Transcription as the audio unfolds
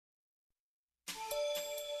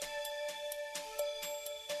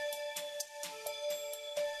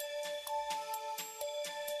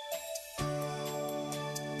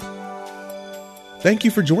Thank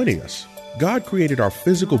you for joining us. God created our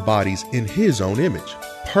physical bodies in His own image,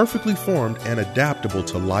 perfectly formed and adaptable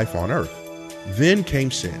to life on earth. Then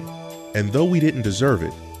came sin, and though we didn't deserve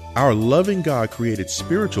it, our loving God created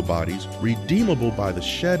spiritual bodies redeemable by the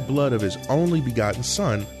shed blood of His only begotten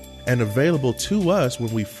Son and available to us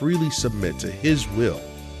when we freely submit to His will.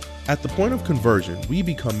 At the point of conversion, we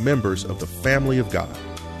become members of the family of God.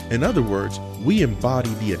 In other words, we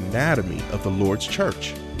embody the anatomy of the Lord's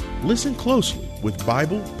church. Listen closely with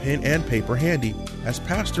Bible, pen, and paper handy as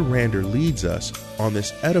Pastor Rander leads us on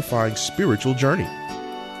this edifying spiritual journey.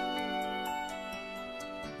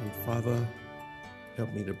 And Father,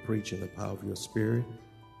 help me to preach in the power of your Spirit.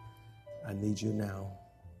 I need you now.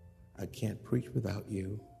 I can't preach without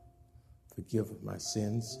you. Forgive my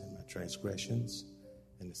sins and my transgressions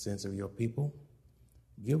and the sins of your people.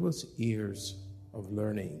 Give us ears of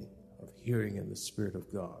learning, of hearing in the Spirit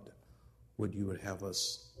of God, what you would have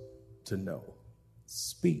us to know.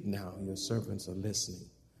 Speak now, your servants are listening.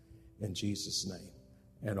 In Jesus' name.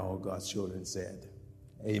 And all God's children said,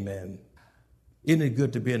 amen. Isn't it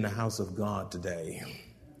good to be in the house of God today?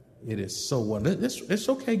 It is so wonderful. It's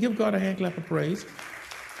okay. Give God a hand clap of praise.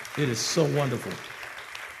 It is so wonderful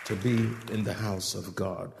to be in the house of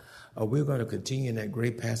God. We're going to continue in that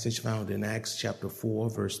great passage found in Acts chapter 4,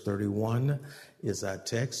 verse 31 is our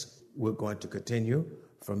text. We're going to continue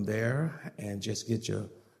from there and just get your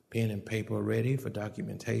pen and paper ready for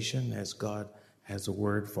documentation as God has a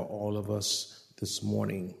word for all of us this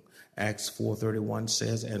morning. Acts 4:31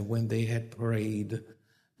 says, and when they had prayed,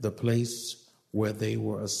 the place where they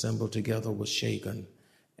were assembled together was shaken,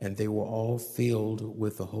 and they were all filled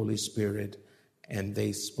with the Holy Spirit, and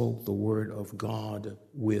they spoke the word of God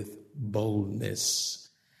with boldness.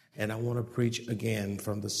 And I want to preach again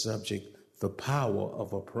from the subject, the power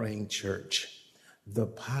of a praying church. The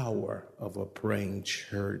power of a praying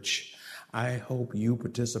church. I hope you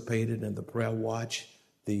participated in the prayer watch,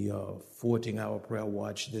 the 14-hour prayer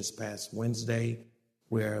watch this past Wednesday,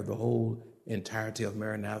 where the whole entirety of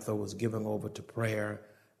Maranatha was given over to prayer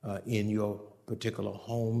in your particular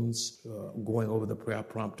homes, going over the prayer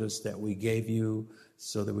prompters that we gave you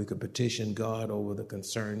so that we could petition God over the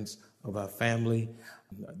concerns of our family,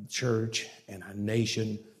 church, and our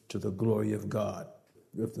nation to the glory of God.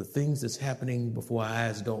 If the things that's happening before our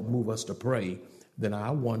eyes don't move us to pray, then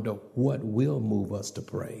I wonder what will move us to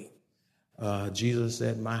pray. Jesus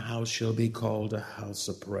said, my house shall be called a house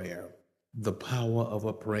of prayer. The power of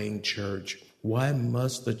a praying church. Why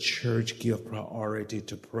must the church give priority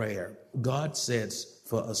to prayer? God says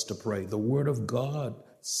for us to pray. The Word of God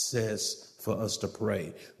says for us to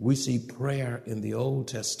pray. We see prayer in the Old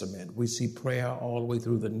Testament. We see prayer all the way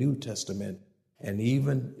through the New Testament. And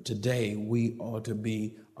even today, we ought to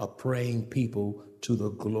be a praying people to the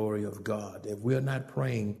glory of God. If we're not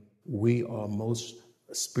praying, we are most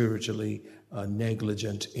spiritually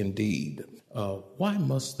negligent indeed. Why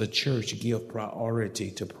must the church give priority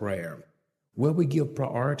to prayer? Well, we give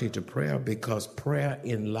priority to prayer because prayer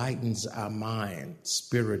enlightens our mind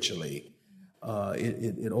spiritually.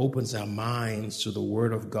 It opens our minds to the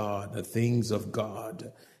Word of God, the things of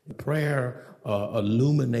God. Prayer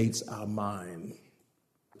illuminates our mind.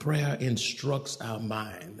 Prayer instructs our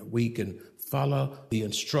mind. We can follow the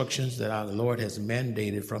instructions that our Lord has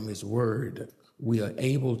mandated from His Word. We are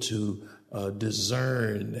able to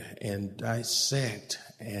discern and dissect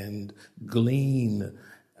and glean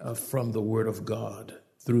from the Word of God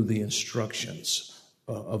through the instructions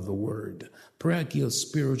of the Word. Prayer gives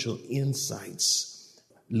spiritual insights.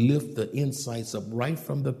 Lift the insights up right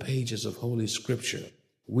from the pages of Holy Scripture.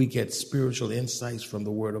 We get spiritual insights from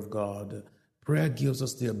the Word of God. Prayer gives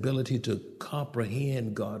us the ability to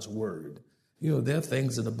comprehend God's Word. You know, there are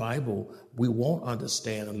things in the Bible we won't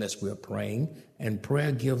understand unless we're praying, and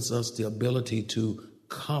prayer gives us the ability to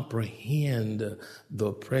comprehend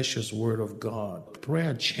the precious Word of God.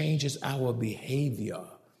 Prayer changes our behavior.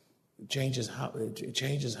 It changes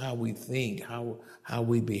how we think, how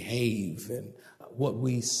we behave, and what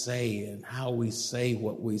we say and how we say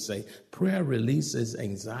what we say. Prayer releases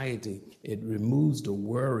anxiety. It removes the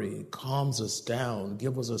worry. It calms us down,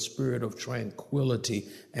 gives us a spirit of tranquility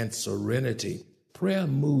and serenity. Prayer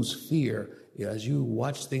moves fear. As you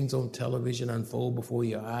watch things on television unfold before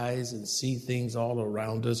your eyes and see things all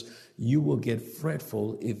around us, you will get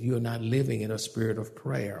fretful if you're not living in a spirit of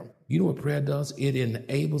prayer. You know what prayer does? It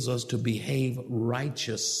enables us to behave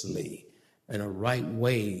righteously in a right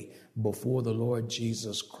way before the Lord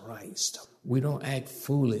Jesus Christ. We don't act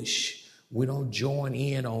foolish. We don't join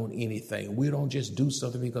in on anything. We don't just do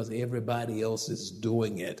something because everybody else is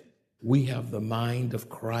doing it. We have the mind of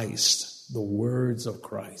Christ, the words of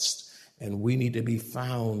Christ, and we need to be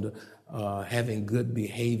found having good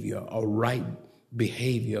behavior, a right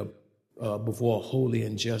behavior before a holy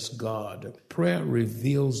and just God. Prayer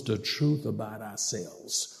reveals the truth about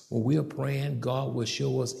ourselves. When we are praying, God will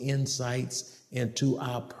show us insights into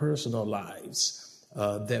our personal lives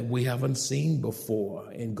that we haven't seen before,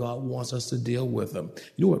 and God wants us to deal with them.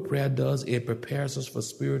 You know what prayer does? It prepares us for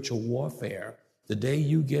spiritual warfare. The day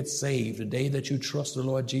you get saved, the day that you trust the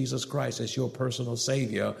Lord Jesus Christ as your personal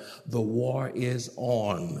Savior, the war is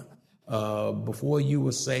on. Before you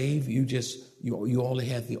were saved, you only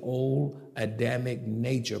had the old Adamic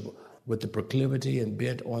nature with the proclivity and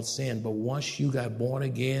bent on sin. But once you got born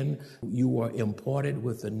again, you were imparted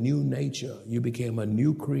with a new nature. You became a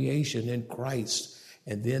new creation in Christ.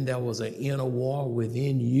 And then there was an inner war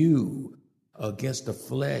within you against the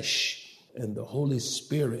flesh and the Holy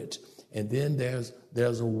Spirit. And then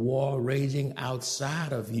there's a war raging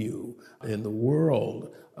outside of you in the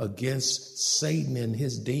world against Satan and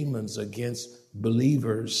his demons, against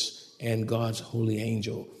believers and God's holy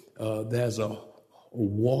angel. There's a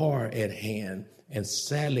war at hand, and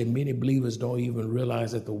sadly, many believers don't even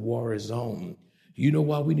realize that the war is on. You know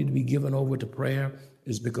why we need to be given over to prayer?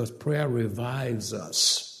 Is because prayer revives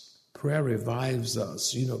us. Prayer revives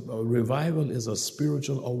us. You know, a revival is a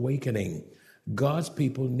spiritual awakening. God's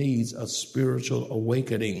people needs a spiritual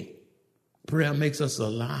awakening. Prayer makes us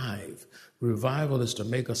alive. Revival is to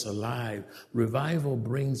make us alive. Revival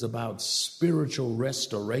brings about spiritual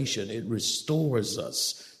restoration. It restores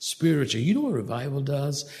us spiritually. You know what revival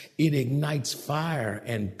does? It ignites fire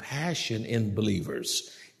and passion in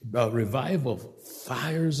believers. Revival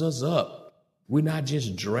fires us up. We're not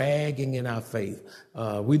just dragging in our faith.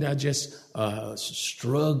 We're not just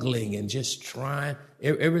struggling and just trying.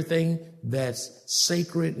 Everything that's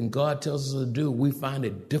sacred and God tells us to do, we find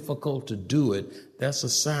it difficult to do it. That's a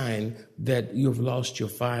sign that you've lost your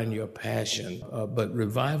fire and your passion. But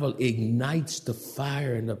revival ignites the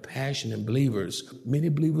fire and the passion in believers. Many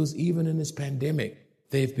believers, even in this pandemic,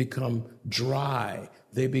 they've become dry,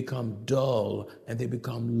 they become dull, and they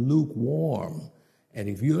become lukewarm. And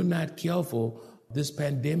if you're not careful, this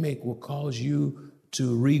pandemic will cause you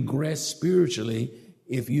to regress spiritually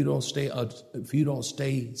if you don't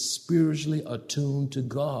stay spiritually attuned to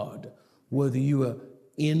God, whether you are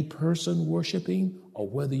in person worshiping or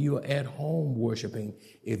whether you are at home worshiping.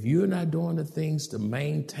 If you're not doing the things to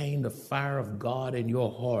maintain the fire of God in your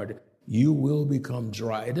heart, you will become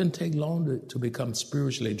dry. It doesn't take long to become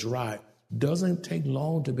spiritually dry. It doesn't take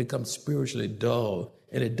long to become spiritually dull.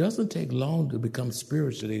 And it doesn't take long to become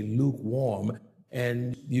spiritually lukewarm.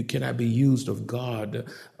 And you cannot be used of God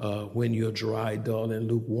when you're dry, dull,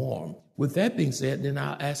 and lukewarm. With that being said, then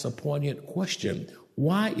I'll ask a poignant question.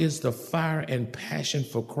 Why is the fire and passion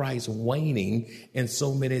for Christ waning in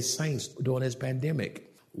so many saints during this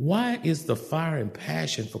pandemic? Why is the fire and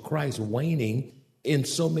passion for Christ waning in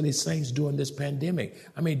so many saints during this pandemic?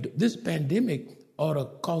 I mean, this pandemic ought to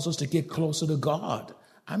cause us to get closer to God.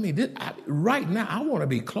 I mean, right now, I want to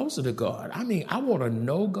be closer to God. I mean, I want to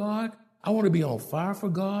know God. I want to be on fire for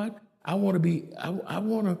God. I want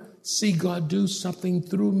to see God do something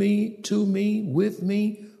through me, to me, with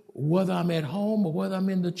me, whether I'm at home or whether I'm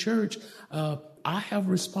in the church. I have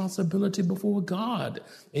responsibility before God.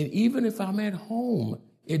 And even if I'm at home,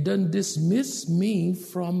 it doesn't dismiss me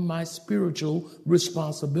from my spiritual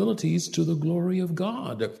responsibilities to the glory of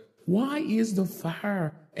God. Why is the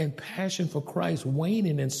fire and passion for Christ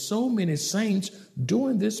waning in so many saints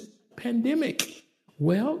during this pandemic?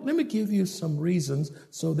 Well, let me give you some reasons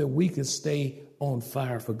so that we can stay on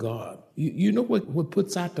fire for God. You know what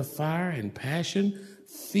puts out the fire and passion?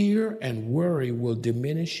 Fear and worry will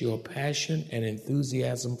diminish your passion and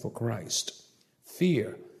enthusiasm for Christ.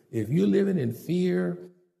 Fear. If you're living in fear,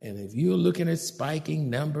 and if you're looking at spiking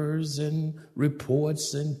numbers and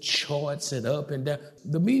reports and charts and up and down,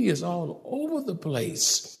 the media is all over the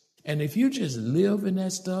place. And if you just live in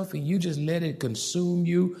that stuff and you just let it consume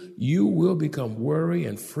you, you will become worried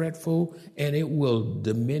and fretful, and it will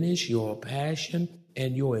diminish your passion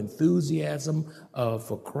and your enthusiasm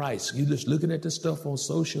for Christ. You're just looking at the stuff on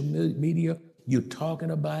social media. You're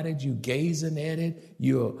talking about it, you're gazing at it,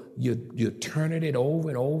 you're turning it over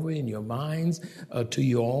and over in your minds to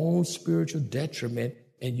your own spiritual detriment,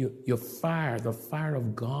 and your fire, the fire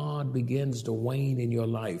of God, begins to wane in your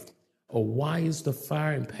life. Or why is the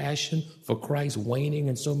fire and passion for Christ waning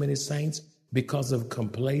in so many saints? Because of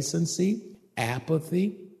complacency,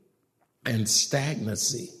 apathy, and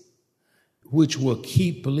stagnancy, which will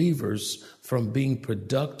keep believers from being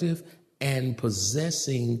productive and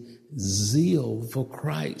possessing zeal for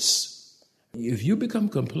Christ. If you become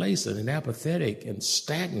complacent and apathetic and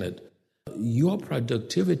stagnant, your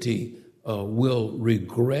productivity will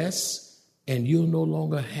regress, and you'll no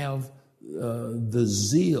longer have the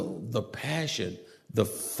zeal, the passion, the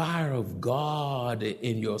fire of God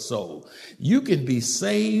in your soul. You can be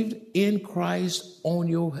saved in Christ on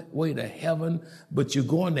your way to heaven, but you're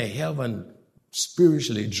going to heaven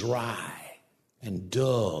spiritually dry and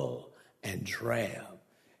dull and drab.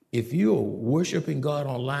 If you're worshiping God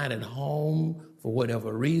online at home for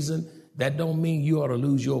whatever reason, that don't mean you ought to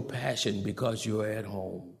lose your passion because you're at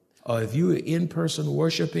home. Or if you're in-person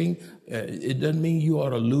worshiping, it doesn't mean you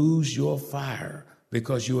ought to lose your fire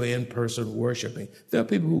because you are in person worshiping. There are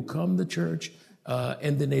people who come to church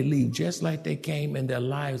and then they leave just like they came, and their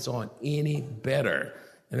lives aren't any better.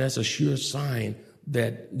 And that's a sure sign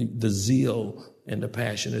that the zeal and the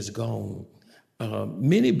passion is gone.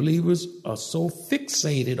 Many believers are so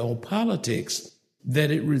fixated on politics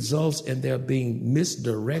that it results in their being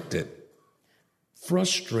misdirected,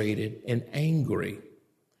 frustrated, and angry.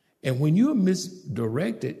 And when you're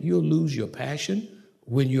misdirected, you'll lose your passion.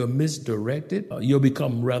 When you're misdirected, you'll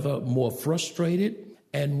become rather more frustrated.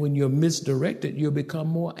 And when you're misdirected, you'll become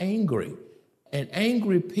more angry. And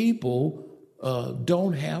angry people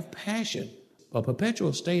don't have passion. A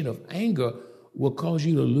perpetual state of anger will cause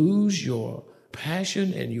you to lose your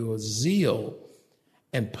passion and your zeal.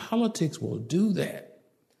 And politics will do that.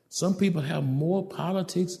 Some people have more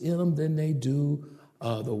politics in them than they do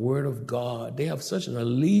the Word of God. They have such an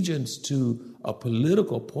allegiance to a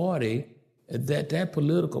political party that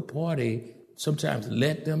political party sometimes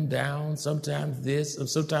let them down, sometimes this, and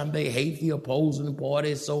sometimes they hate the opposing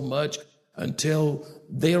party so much until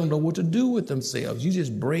they don't know what to do with themselves. You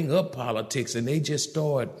just bring up politics and they just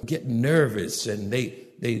start getting nervous, and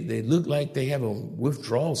they look like they have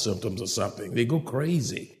withdrawal symptoms or something. They go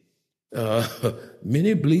crazy.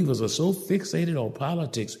 Many believers are so fixated on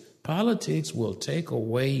politics. Politics will take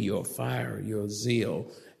away your fire, your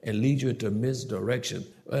zeal, and lead you into misdirection.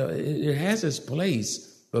 It has its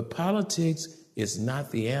place, but politics is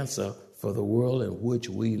not the answer for the world in which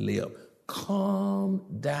we live. Calm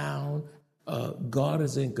down. God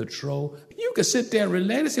is in control. You can sit there and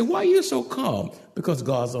relax and say, why are you so calm? Because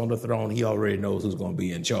God's on the throne. He already knows who's going to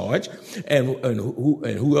be in charge. And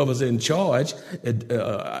whoever's in charge,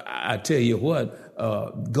 I tell you what,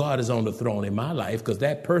 God is on the throne in my life, because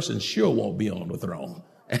that person sure won't be on the throne.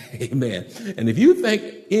 Amen. And if you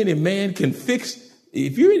think any man can fix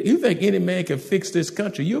this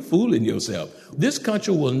country, you're fooling yourself. This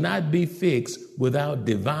country will not be fixed without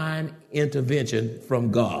divine intervention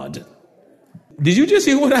from God. Did you just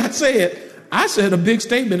hear what I said? I said a big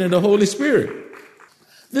statement in the Holy Spirit.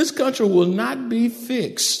 This country will not be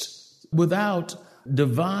fixed without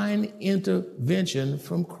divine intervention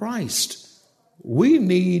from Christ. We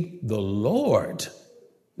need the Lord.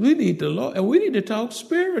 We need the Lord, and we need to talk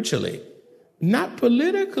spiritually, not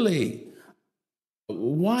politically.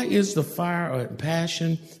 Why is the fire and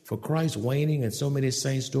passion for Christ waning in so many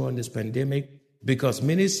saints during this pandemic? Because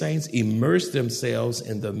many saints immerse themselves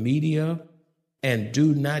in the media and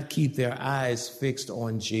do not keep their eyes fixed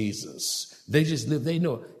on Jesus. They just live, they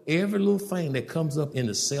know every little thing that comes up in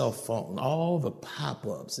the cell phone, all the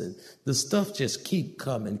pop-ups, and the stuff just keep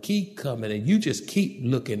coming, and you just keep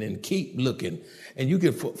looking. And you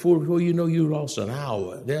get, before you know, you lost an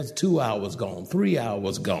hour. There's 2 hours gone, 3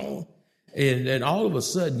 hours gone. And all of a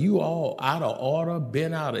sudden, you all out of order,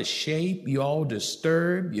 bent out of shape, you all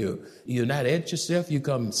disturbed, you're not at yourself, you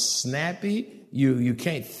become snappy, you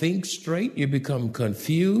can't think straight, you become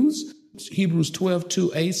confused. Hebrews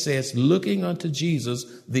 12:2a says, looking unto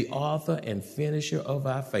Jesus, the author and finisher of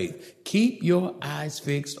our faith. Keep your eyes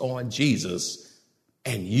fixed on Jesus,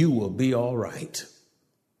 and you will be all right.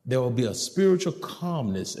 There will be a spiritual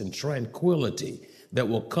calmness and tranquility that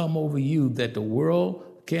will come over you that the world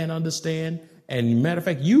can't understand. And matter of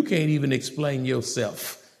fact, you can't even explain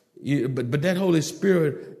yourself. But that Holy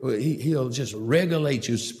Spirit, he'll just regulate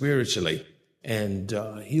you spiritually, and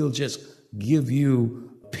he'll just give you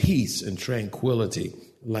peace and tranquility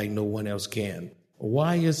like no one else can.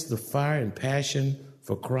 Why is the fire and passion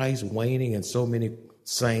for Christ waning in so many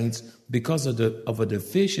saints? Because of a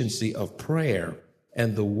deficiency of prayer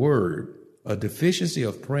and the word. A deficiency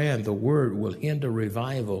of prayer and the word will hinder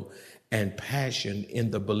revival and passion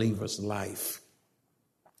in the believer's life.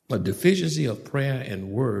 A deficiency of prayer and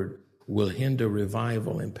word will hinder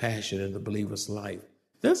revival and passion in the believer's life.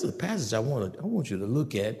 That's a passage I want you to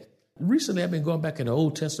look at. Recently, I've been going back in the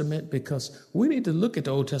Old Testament because we need to look at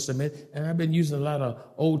the Old Testament, and I've been using a lot of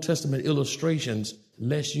Old Testament illustrations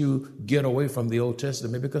lest you get away from the Old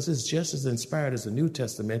Testament, because it's just as inspired as the New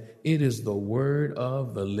Testament. It is the word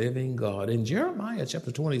of the living God. In Jeremiah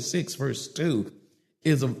chapter 26, verse 2,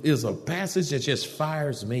 is a passage that just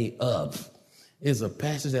fires me up. Is a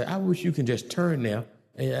passage that I wish you can just turn there.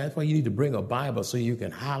 And that's why you need to bring a Bible so you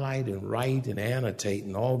can highlight and write and annotate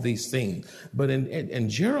and all these things. But in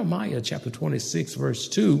Jeremiah chapter 26, verse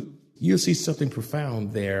 2, you'll see something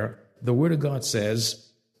profound there. The word of God says,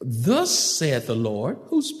 "Thus saith the Lord,"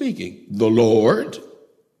 who's speaking? The Lord.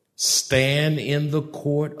 "Stand in the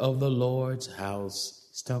court of the Lord's house."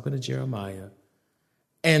 He's talking to Jeremiah.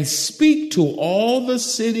 "And speak to all the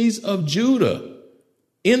cities of Judah."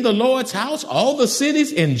 In the Lord's house, all the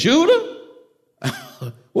cities in Judah?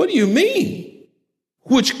 What do you mean?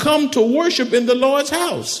 "Which come to worship in the Lord's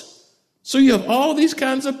house." So you have all these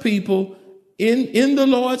kinds of people in the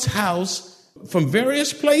Lord's house from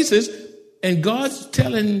various places, and God's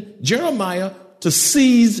telling Jeremiah to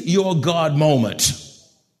seize your God moment.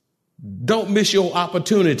 Don't miss your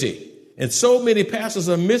opportunity. And so many pastors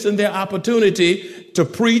are missing their opportunity to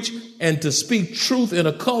preach and to speak truth in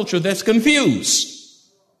a culture that's confused.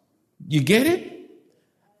 You get it?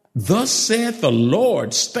 "Thus saith the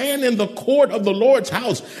Lord, stand in the court of the Lord's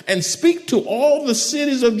house and speak to all the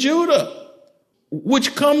cities of Judah,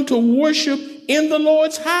 which come to worship in the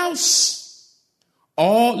Lord's house.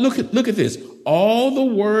 Look at this. All the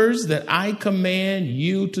words that I command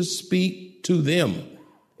you to speak to them."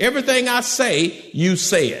 Everything I say, you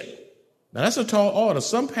say it. Now, that's a tall order.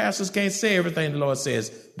 Some pastors can't say everything the Lord says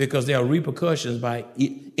because there are repercussions by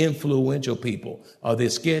influential people, or they're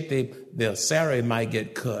scared their salary might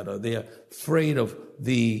get cut, or they're afraid of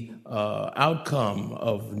the outcome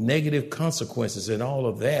of negative consequences and all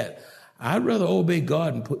of that. I'd rather obey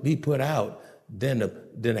God and be put out than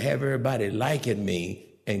have everybody liking me.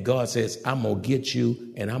 And God says, "I'm going to get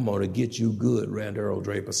you, and I'm going to get you good," Rand Earl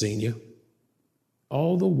Draper Sr.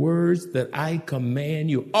 All the words that I command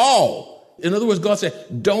you, all. In other words, God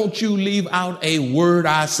said, don't you leave out a word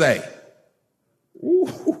I say.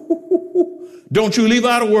 Don't you leave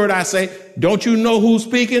out a word I say. Don't you know who's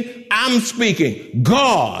speaking? I'm speaking.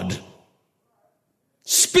 God.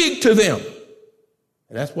 Speak to them.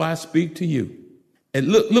 And that's why I speak to you. And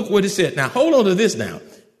look what it said. Now, hold on to this now.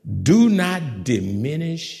 Do not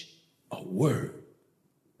diminish a word.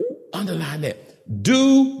 Underline that.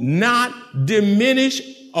 Do not diminish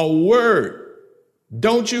a word.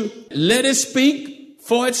 Don't you let it speak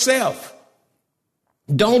for itself.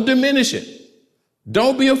 Don't diminish it.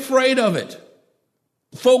 Don't be afraid of it.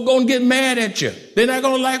 Folk gonna get mad at you. They're not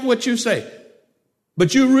gonna like what you say.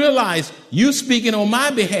 But you realize you speaking on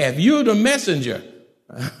my behalf. You're the messenger.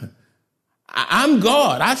 I'm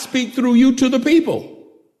God. I speak through you to the people.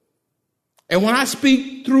 And when I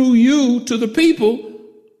speak through you to the people,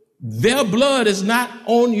 their blood is not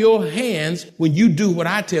on your hands when you do what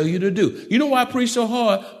I tell you to do. You know why I preach so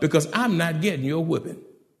hard? Because I'm not getting your whipping.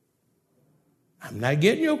 I'm not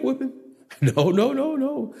getting your whipping.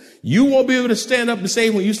 No. You won't be able to stand up and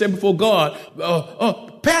say when you stand before God,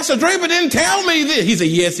 Pastor Draper didn't tell me this. He said,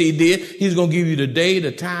 yes, he did. He's going to give you the day,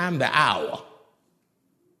 the time, the hour.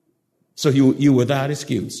 So you're without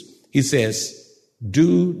excuse. He says,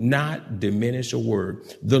 do not diminish a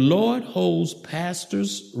word. The Lord holds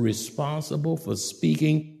pastors responsible for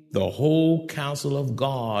speaking the whole counsel of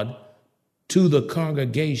God to the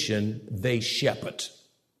congregation they shepherd.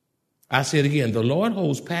 I say it again. The Lord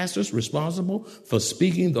holds pastors responsible for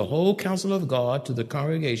speaking the whole counsel of God to the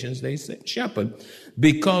congregations they shepherd,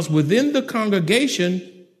 because within the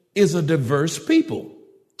congregation is a diverse people,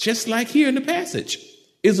 just like here in the passage,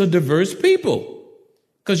 is a diverse people.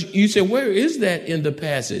 Because you say, where is that in the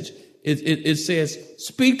passage? It says,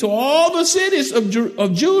 speak to all the cities of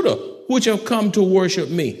Judah, which have come to worship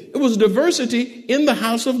me. It was diversity in the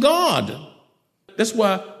house of God. That's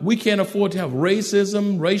why we can't afford to have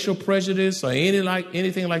racism, racial prejudice, or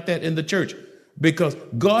anything like that in the church. Because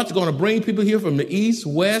God's going to bring people here from the east,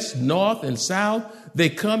 west, north, and south. They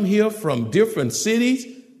come here from different cities.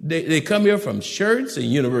 They come here from Schertz and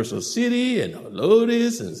Universal City and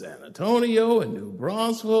Helotes and San Antonio and New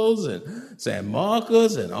Braunfels and San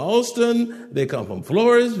Marcos and Austin. They come from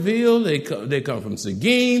Floresville. They come from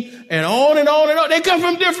Seguin and on and on and on. They come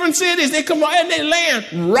from different cities. They come and they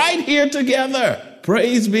land right here together.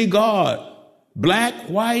 Praise be God. Black,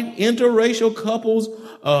 white, interracial couples,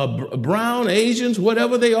 brown, Asians,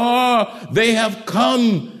 whatever they are, they have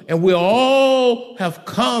come, and we all have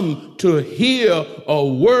come to hear a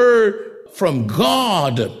word from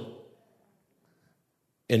God.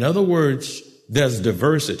 In other words, there's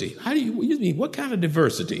diversity. What do you mean? What kind of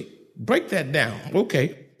diversity? Break that down.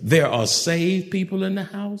 Okay. There are saved people in the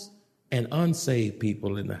house and unsaved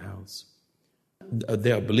people in the house.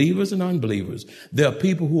 There are believers and unbelievers. There are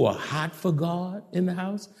people who are hot for God in the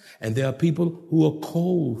house, and there are people who are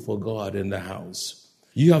cold for God in the house.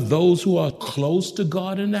 You have those who are close to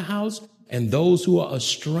God in the house and those who are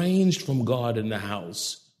estranged from God in the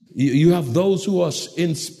house. You have those who are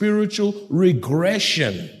in spiritual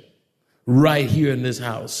regression right here in this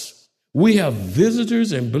house. We have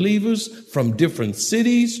visitors and believers from different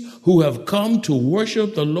cities who have come to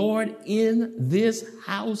worship the Lord in this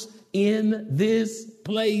house, in this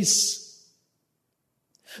place.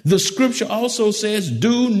 The scripture also says,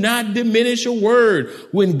 do not diminish a word.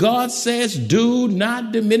 When God says, do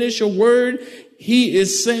not diminish a word, he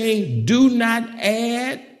is saying, do not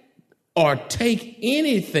add or take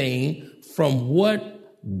anything from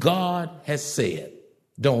what God has said.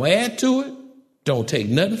 Don't add to it. Don't take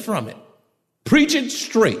nothing from it. Preach it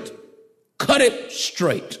straight. Cut it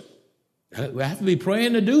straight. We have to be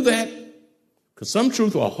praying to do that, because some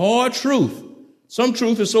truth are hard truth. Some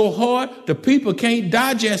truth is so hard the people can't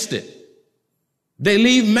digest it. They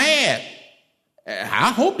leave mad.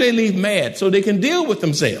 I hope they leave mad so they can deal with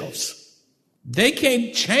themselves. They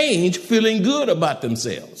can't change feeling good about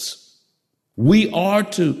themselves. We are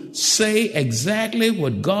to say exactly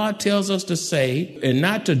what God tells us to say, and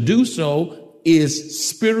not to do so is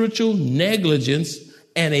spiritual negligence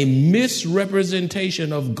and a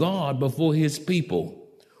misrepresentation of God before his people,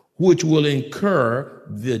 which will incur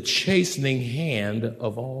the chastening hand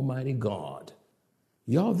of Almighty God.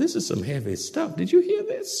 Y'all, this is some heavy stuff. Did you hear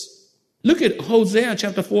this? Look at Hosea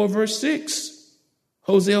chapter 4, verse 6.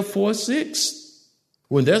 Hosea 4:6.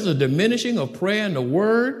 When there's a diminishing of prayer and the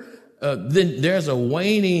word, then there's a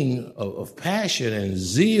waning of passion and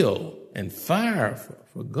zeal and fire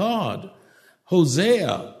for God.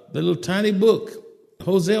 Hosea, the little tiny book,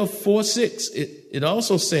 Hosea 4:6, it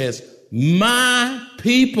also says, my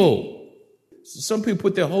people. Some people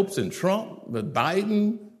put their hopes in Trump,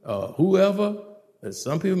 Biden, whoever.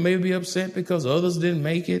 Some people may be upset because others didn't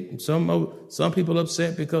make it. Some people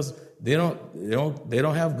upset because they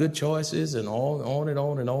don't have good choices, and on and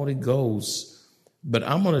on and on it goes. But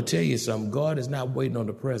I'm going to tell you something. God is not waiting on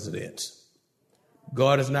the president.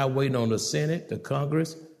 God is not waiting on the Senate, the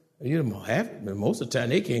Congress. Most of the time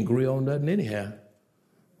they can't agree on nothing anyhow.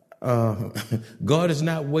 God is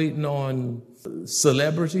not waiting on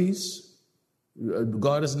celebrities.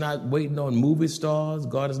 God is not waiting on movie stars.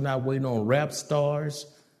 God is not waiting on rap stars.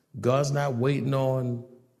 God's not waiting on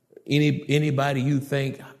anybody you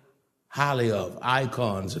think highly of,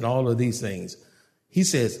 icons and all of these things. He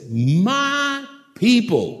says, my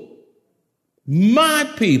people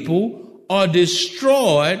are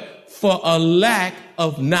destroyed for a lack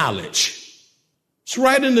of knowledge. It's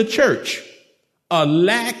right in the church. A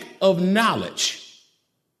lack of knowledge.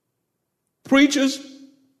 Preachers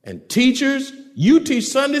and teachers, you teach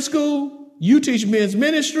Sunday school, you teach men's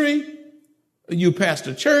ministry, you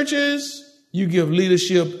pastor churches, you give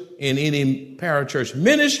leadership in any parachurch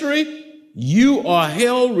ministry. You are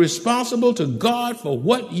held responsible to God for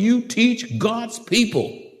what you teach God's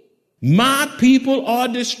people. My people are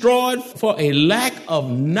destroyed for a lack of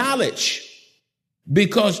knowledge.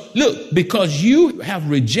 Because you have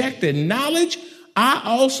rejected knowledge, I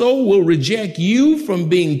also will reject you from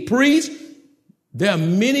being priest. There are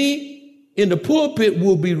many in the pulpit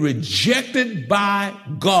will be rejected by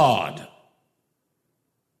God.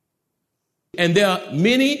 And there are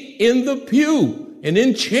many in the pew and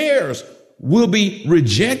in chairs will be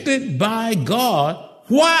rejected by God.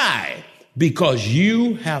 Why? Because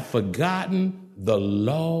you have forgotten the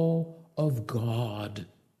law of God.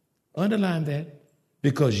 Underline that.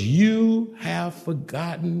 Because you have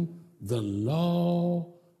forgotten the law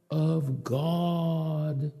of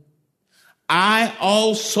God. I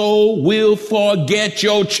also will forget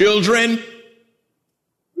your children.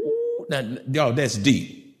 Now, y'all, that's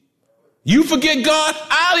deep. You forget God,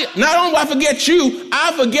 not only will I forget you,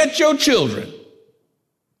 I forget your children.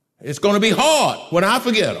 It's going to be hard when I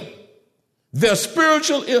forget them. There are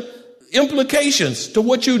spiritual implications to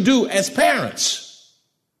what you do as parents.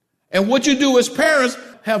 And what you do as parents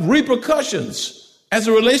have repercussions as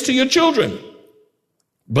it relates to your children.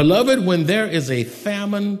 Beloved, when there is a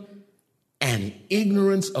famine and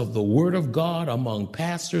ignorance of the word of God among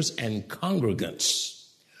pastors and congregants,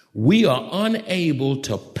 we are unable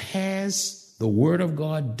to pass the word of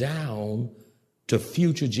God down to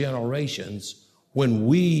future generations when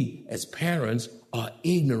we as parents are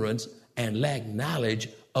ignorant and lack knowledge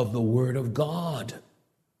of the word of God.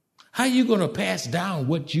 How are you going to pass down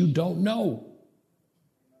what you don't know?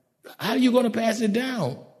 How are you going to pass it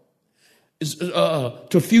down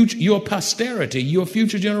to future, your posterity, your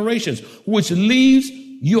future generations, which leaves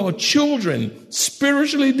your children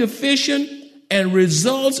spiritually deficient and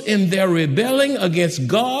results in their rebelling against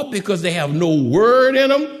God because they have no word in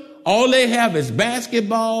them? All they have is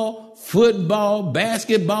basketball, football,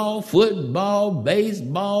 basketball,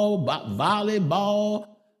 baseball, volleyball,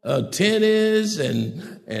 tennis,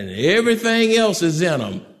 and everything else is in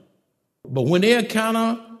them. But when they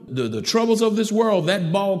encounter the troubles of this world,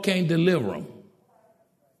 that ball can't deliver them.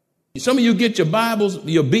 Some of you get your Bibles,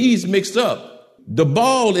 your B's mixed up. The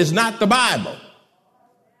ball is not the Bible.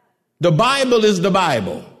 The Bible is the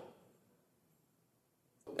Bible.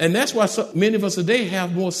 And that's why so many of us today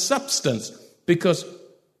have more substance, because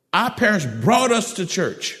our parents brought us to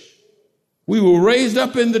church. We were raised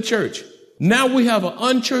up in the church. Now we have an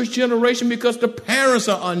unchurched generation because the parents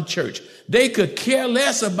are unchurched. They could care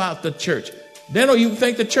less about the church. They don't even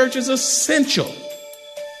think the church is essential.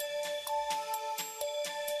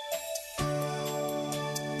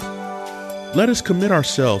 Let us commit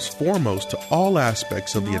ourselves foremost to all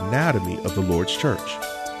aspects of the anatomy of the Lord's church.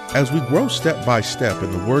 As we grow step by step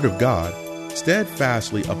in the Word of God,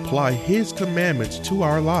 steadfastly apply His commandments to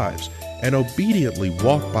our lives, and obediently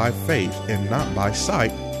walk by faith and not by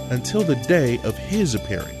sight until the day of His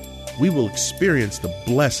appearing, we will experience the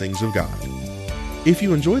blessings of God. If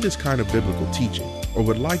you enjoy this kind of biblical teaching or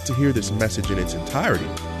would like to hear this message in its entirety,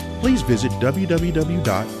 please visit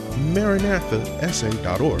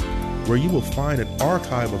www.maranathasa.org, where you will find an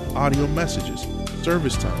archive of audio messages,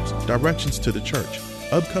 service times, directions to the church,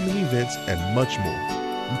 upcoming events, and much more.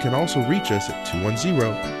 You can also reach us at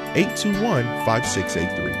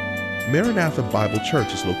 210-821-5683. Maranatha Bible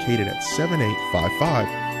Church is located at 7855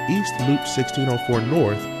 East Loop 1604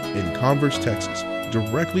 North in Converse, Texas,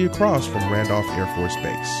 directly across from Randolph Air Force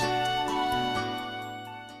Base.